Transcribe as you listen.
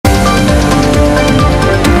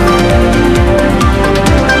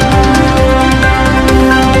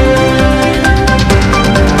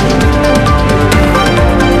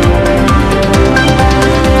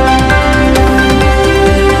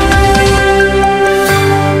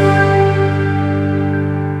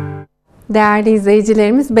Değerli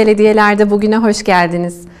izleyicilerimiz, belediyelerde bugüne hoş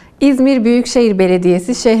geldiniz. İzmir Büyükşehir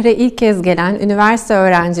Belediyesi şehre ilk kez gelen üniversite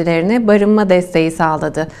öğrencilerine barınma desteği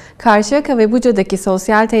sağladı. Karşıyaka ve Buca'daki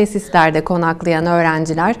sosyal tesislerde konaklayan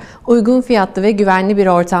öğrenciler uygun fiyatlı ve güvenli bir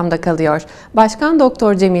ortamda kalıyor. Başkan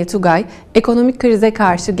Doktor Cemil Tugay, ekonomik krize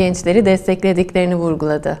karşı gençleri desteklediklerini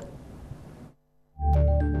vurguladı.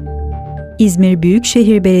 İzmir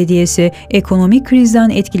Büyükşehir Belediyesi, ekonomik krizden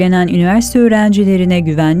etkilenen üniversite öğrencilerine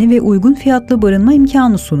güvenli ve uygun fiyatlı barınma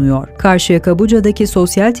imkanı sunuyor. Karşıyaka Buca'daki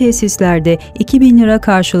sosyal tesislerde 2.000 lira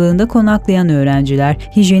karşılığında konaklayan öğrenciler,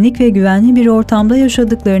 hijyenik ve güvenli bir ortamda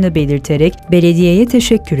yaşadıklarını belirterek belediyeye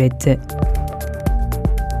teşekkür etti.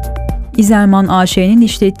 İzelman AŞ'nin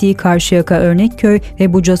işlettiği Karşıyaka Örnekköy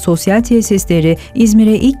ve Buca sosyal tesisleri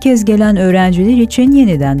İzmir'e ilk kez gelen öğrenciler için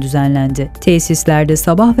yeniden düzenlendi. Tesislerde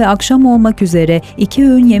sabah ve akşam olmak üzere 2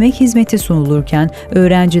 öğün yemek hizmeti sunulurken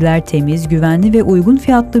öğrenciler temiz, güvenli ve uygun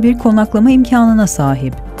fiyatlı bir konaklama imkanına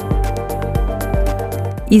sahip.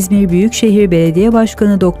 İzmir Büyükşehir Belediye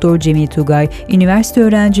Başkanı Doktor Cemil Tugay, üniversite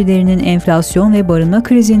öğrencilerinin enflasyon ve barınma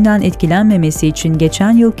krizinden etkilenmemesi için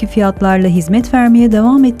geçen yılki fiyatlarla hizmet vermeye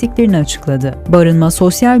devam ettiklerini açıkladı. Barınma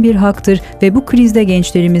sosyal bir haktır ve bu krizde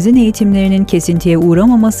gençlerimizin eğitimlerinin kesintiye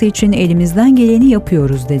uğramaması için elimizden geleni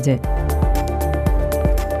yapıyoruz, dedi.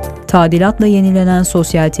 Tadilatla yenilenen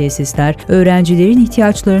sosyal tesisler, öğrencilerin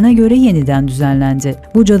ihtiyaçlarına göre yeniden düzenlendi.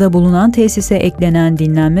 Buca'da bulunan tesise eklenen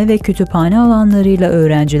dinlenme ve kütüphane alanlarıyla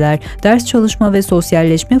öğrenciler ders çalışma ve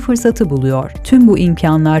sosyalleşme fırsatı buluyor. Tüm bu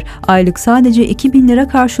imkanlar aylık sadece 2.000 lira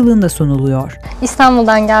karşılığında sunuluyor.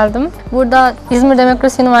 İstanbul'dan geldim. Burada İzmir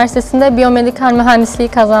Demokrasi Üniversitesi'nde biyomedikal mühendisliği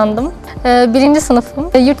kazandım. 1. sınıfım.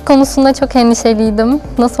 Yurt konusunda çok endişeliydim.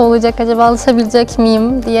 Nasıl olacak acaba, alışabilecek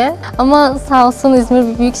miyim diye. Ama sağ olsun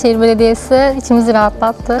İzmir Büyükşehir Belediyesi içimizi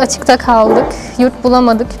rahatlattı. Açıkta kaldık, yurt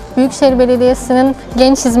bulamadık. Büyükşehir Belediyesi'nin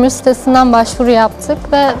Genç İzmir sitesinden başvuru yaptık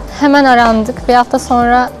ve hemen arandık. Bir hafta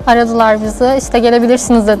sonra aradılar bizi. İşte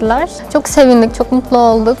gelebilirsiniz dediler. Çok sevindik, çok mutlu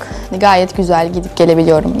olduk. Gayet güzel, gidip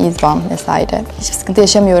gelebiliyorum, İzban vesaire. Hiçbir sıkıntı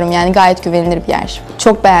yaşamıyorum, yani gayet güvenilir bir yer.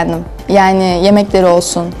 Çok beğendim. Yani yemekleri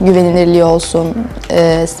olsun, güvenilirliği olsun,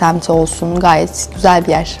 semti olsun, gayet güzel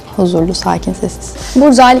bir yer. Huzurlu, sakin, sessiz.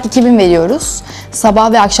 Burada aylık 2.000 veriyoruz.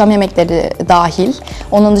 Sabah ve akşam yemekleri dahil.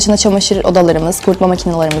 Onun dışında çamaşır odalarımız, kurutma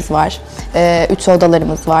makinelerimiz var. Ütü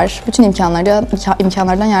odalarımız var. Bütün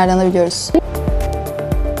imkanlardan yararlanabiliyoruz.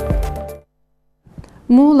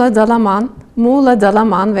 Muğla,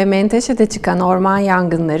 Dalaman ve Menteşe'de çıkan orman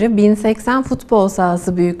yangınları 1080 futbol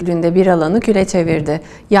sahası büyüklüğünde bir alanı küle çevirdi.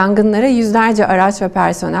 Yangınlara yüzlerce araç ve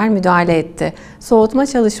personel müdahale etti. Soğutma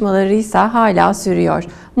çalışmaları ise hala sürüyor.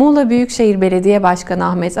 Muğla Büyükşehir Belediye Başkanı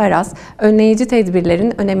Ahmet Aras, önleyici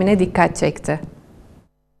tedbirlerin önemine dikkat çekti.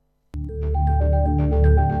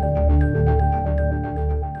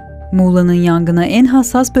 Muğla'nın yangına en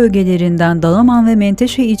hassas bölgelerinden Dalaman ve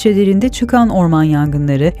Menteşe ilçelerinde çıkan orman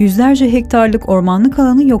yangınları yüzlerce hektarlık ormanlık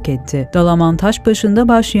alanı yok etti. Dalaman Taşbaşı'nda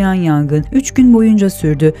başlayan yangın 3 gün boyunca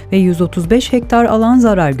sürdü ve 135 hektar alan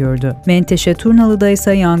zarar gördü. Menteşe Turnalı'da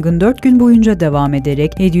ise yangın 4 gün boyunca devam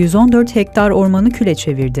ederek 714 hektar ormanı küle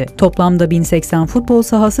çevirdi. Toplamda 1080 futbol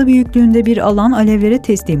sahası büyüklüğünde bir alan alevlere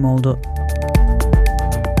teslim oldu.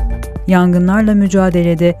 Yangınlarla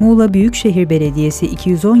mücadelede Muğla Büyükşehir Belediyesi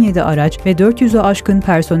 217 araç ve 400'ü aşkın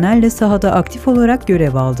personelle sahada aktif olarak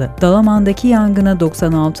görev aldı. Dalaman'daki yangına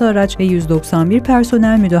 96 araç ve 191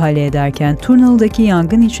 personel müdahale ederken Turnalı'daki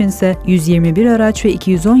yangın içinse 121 araç ve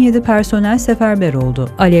 217 personel seferber oldu.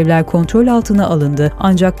 Alevler kontrol altına alındı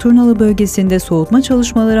ancak Turnalı bölgesinde soğutma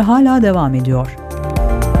çalışmaları hala devam ediyor.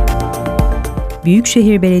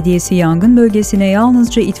 Büyükşehir Belediyesi yangın bölgesine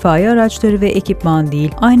yalnızca itfaiye araçları ve ekipman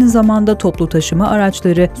değil, aynı zamanda toplu taşıma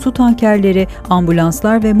araçları, su tankerleri,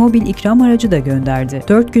 ambulanslar ve mobil ikram aracı da gönderdi.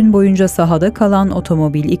 4 gün boyunca sahada kalan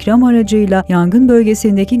otomobil ikram aracıyla yangın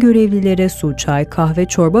bölgesindeki görevlilere su, çay, kahve,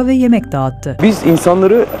 çorba ve yemek dağıttı. Biz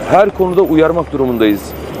insanları her konuda uyarmak durumundayız.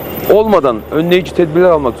 Olmadan önleyici tedbirler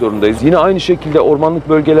almak zorundayız. Yine aynı şekilde ormanlık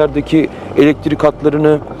bölgelerdeki elektrik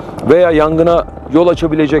hatlarını veya yangına yol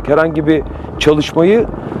açabilecek herhangi bir çalışmayı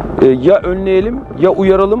ya önleyelim ya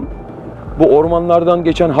uyaralım. Bu ormanlardan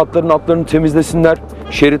geçen hatlarını temizlesinler,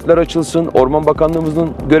 şeritler açılsın. Orman Bakanlığımızın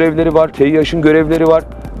görevleri var, TİH'in görevleri var,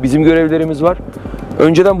 bizim görevlerimiz var.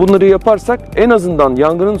 Önceden bunları yaparsak en azından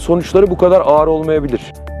yangının sonuçları bu kadar ağır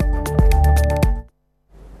olmayabilir.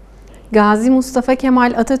 Gazi Mustafa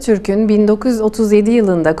Kemal Atatürk'ün 1937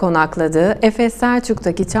 yılında konakladığı Efes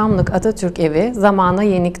Selçuk'taki Çamlık Atatürk Evi zamana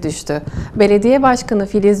yenik düştü. Belediye Başkanı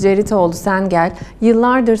Filiz Ceritoğlu Sengel,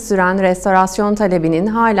 yıllardır süren restorasyon talebinin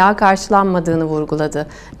hala karşılanmadığını vurguladı.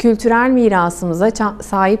 Kültürel mirasımıza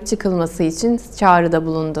sahip çıkılması için çağrıda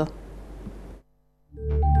bulundu.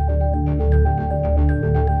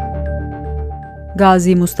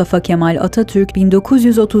 Gazi Mustafa Kemal Atatürk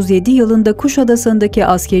 1937 yılında Kuşadası'ndaki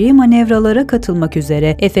askeri manevralara katılmak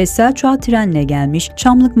üzere Efes Selçuk'a trenle gelmiş,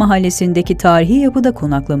 Çamlık Mahallesi'ndeki tarihi yapıda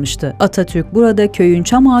konaklamıştı. Atatürk burada köyün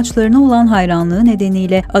çam ağaçlarına olan hayranlığı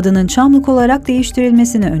nedeniyle adının Çamlık olarak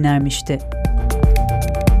değiştirilmesini önermişti.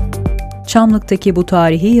 Çamlık'taki bu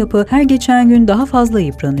tarihi yapı her geçen gün daha fazla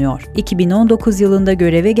yıpranıyor. 2019 yılında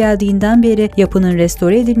göreve geldiğinden beri yapının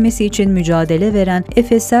restore edilmesi için mücadele veren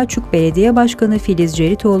Efes Selçuk Belediye Başkanı Filiz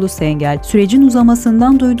Ceritoğlu Sengel, sürecin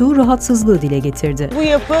uzamasından duyduğu rahatsızlığı dile getirdi. Bu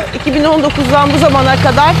yapı 2019'dan bu zamana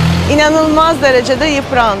kadar inanılmaz derecede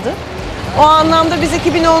yıprandı. O anlamda biz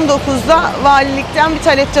 2019'da valilikten bir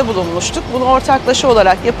talepte bulunmuştuk. Bunu ortaklaşa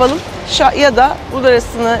olarak yapalım ya da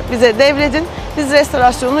burasını bize devredin. Biz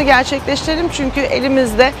restorasyonunu gerçekleştirelim çünkü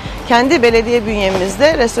elimizde kendi belediye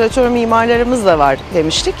bünyemizde restoratör mimarlarımız da var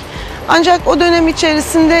demiştik. Ancak o dönem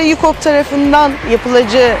içerisinde YÜKOP tarafından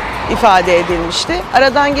yapılacağı ifade edilmişti.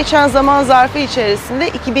 Aradan geçen zaman zarfı içerisinde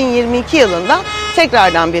 2022 yılında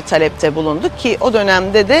tekrardan bir talepte bulunduk ki o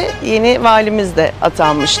dönemde de yeni valimiz de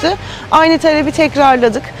atanmıştı. Aynı talebi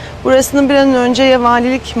tekrarladık. Burasının bir an önce ya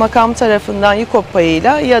valilik makam tarafından YÜKOP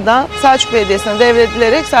payıyla ya da Selçuk Belediyesi'ne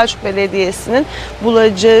devredilerek Selçuk Belediyesi'nin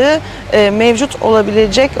bulacağı mevcut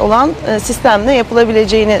olabilecek olan sistemle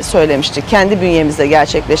yapılabileceğini söylemiştik. Kendi bünyemizde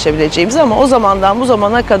gerçekleşebileceğimizi ama o zamandan bu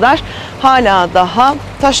zamana kadar hala daha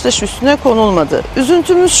taş üstüne konulmadı.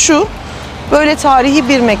 Üzüntümüz şu, böyle tarihi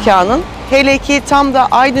bir mekanın, hele ki tam da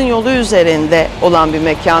Aydın yolu üzerinde olan bir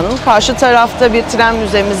mekanın, karşı tarafta bir tren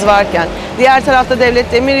müzemiz varken, diğer tarafta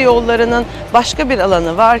devlet demir yollarının başka bir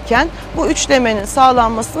alanı varken bu üçlemenin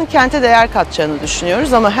sağlanmasının kente değer katacağını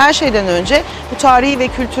düşünüyoruz. Ama her şeyden önce bu tarihi ve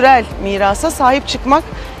kültürel mirasa sahip çıkmak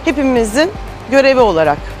hepimizin görevi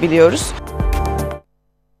olarak biliyoruz.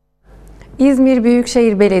 İzmir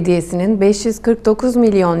Büyükşehir Belediyesi'nin 549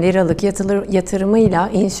 milyon liralık yatırımıyla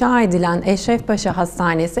inşa edilen Eşrefpaşa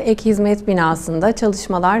Hastanesi ek hizmet binasında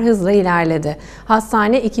çalışmalar hızla ilerledi.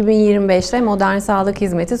 Hastane 2025'te modern sağlık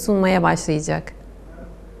hizmeti sunmaya başlayacak.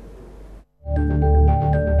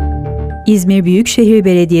 İzmir Büyükşehir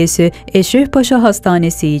Belediyesi, Eşrefpaşa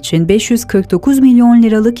Hastanesi için 549 milyon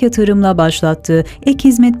liralık yatırımla başlattığı ek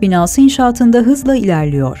hizmet binası inşaatında hızla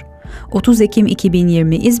ilerliyor. 30 Ekim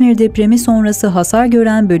 2020 İzmir depremi sonrası hasar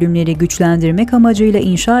gören bölümleri güçlendirmek amacıyla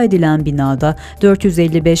inşa edilen binada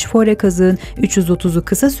 455 fore kazığın 330'u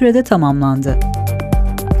kısa sürede tamamlandı.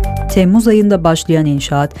 Temmuz ayında başlayan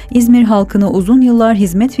inşaat, İzmir halkına uzun yıllar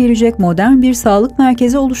hizmet verecek modern bir sağlık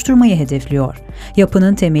merkezi oluşturmayı hedefliyor.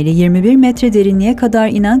 Yapının temeli 21 metre derinliğe kadar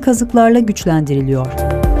inen kazıklarla güçlendiriliyor.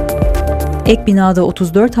 Ek binada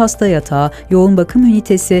 34 hasta yatağı, yoğun bakım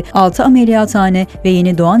ünitesi, 6 ameliyathane ve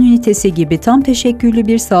yeni doğan ünitesi gibi tam teşekküllü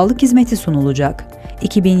bir sağlık hizmeti sunulacak.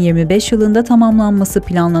 2025 yılında tamamlanması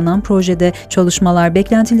planlanan projede çalışmalar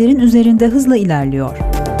beklentilerin üzerinde hızla ilerliyor.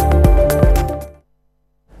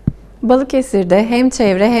 Balıkesir'de hem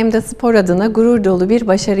çevre hem de spor adına gurur dolu bir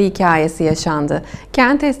başarı hikayesi yaşandı.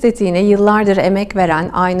 Kent estetiğine yıllardır emek veren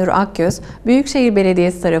Aynur Akgöz, Büyükşehir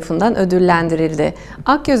Belediyesi tarafından ödüllendirildi.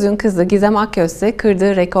 Akgöz'ün kızı Gizem Akgöz ise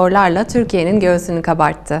kırdığı rekorlarla Türkiye'nin göğsünü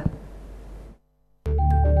kabarttı.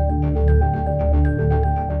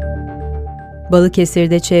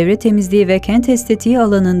 Balıkesir'de çevre temizliği ve kent estetiği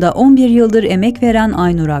alanında 11 yıldır emek veren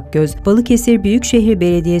Aynur Akgöz, Balıkesir Büyükşehir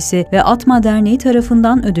Belediyesi ve Atma Derneği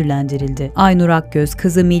tarafından ödüllendirildi. Aynur Akgöz,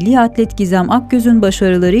 kızı milli atlet Gizem Akgöz'ün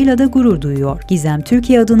başarılarıyla da gurur duyuyor. Gizem,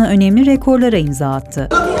 Türkiye adına önemli rekorlara imza attı.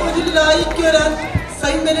 Bu ödülü layık gören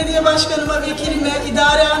Sayın Belediye Başkanıma, vekilime,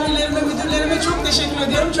 idare amirlerime, müdürlerime çok teşekkür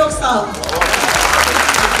ediyorum. Çok sağ olun.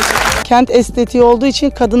 Kent estetiği olduğu için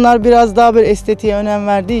kadınlar biraz daha böyle estetiğe önem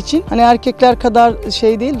verdiği için hani erkekler kadar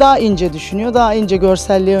şey değil, daha ince düşünüyor, daha ince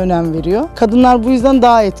görselliğe önem veriyor. Kadınlar bu yüzden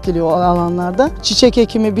daha etkili o alanlarda. Çiçek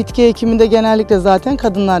ekimi, bitki ekimi de genellikle zaten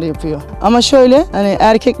kadınlar yapıyor. Ama şöyle hani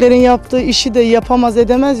erkeklerin yaptığı işi de yapamaz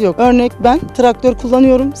edemez yok. Örnek ben traktör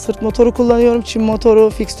kullanıyorum, sırt motoru kullanıyorum, çim motoru,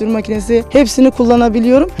 fikstür makinesi hepsini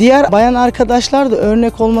kullanabiliyorum. Diğer bayan arkadaşlar da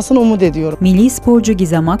örnek olmasını umut ediyorum. Milli sporcu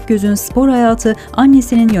Gizem Akgöz'ün spor hayatı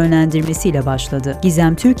annesinin yönlendirmesiyle başladı.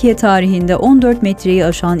 Gizem, Türkiye tarihinde 14 metreyi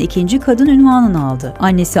aşan ikinci kadın unvanını aldı.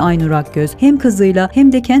 Annesi Aynur Akgöz hem kızıyla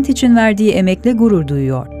hem de kent için verdiği emekle gurur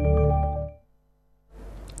duyuyor.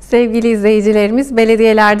 Sevgili izleyicilerimiz,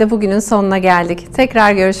 belediyelerde bugünün sonuna geldik.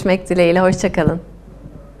 Tekrar görüşmek dileğiyle, hoşça kalın.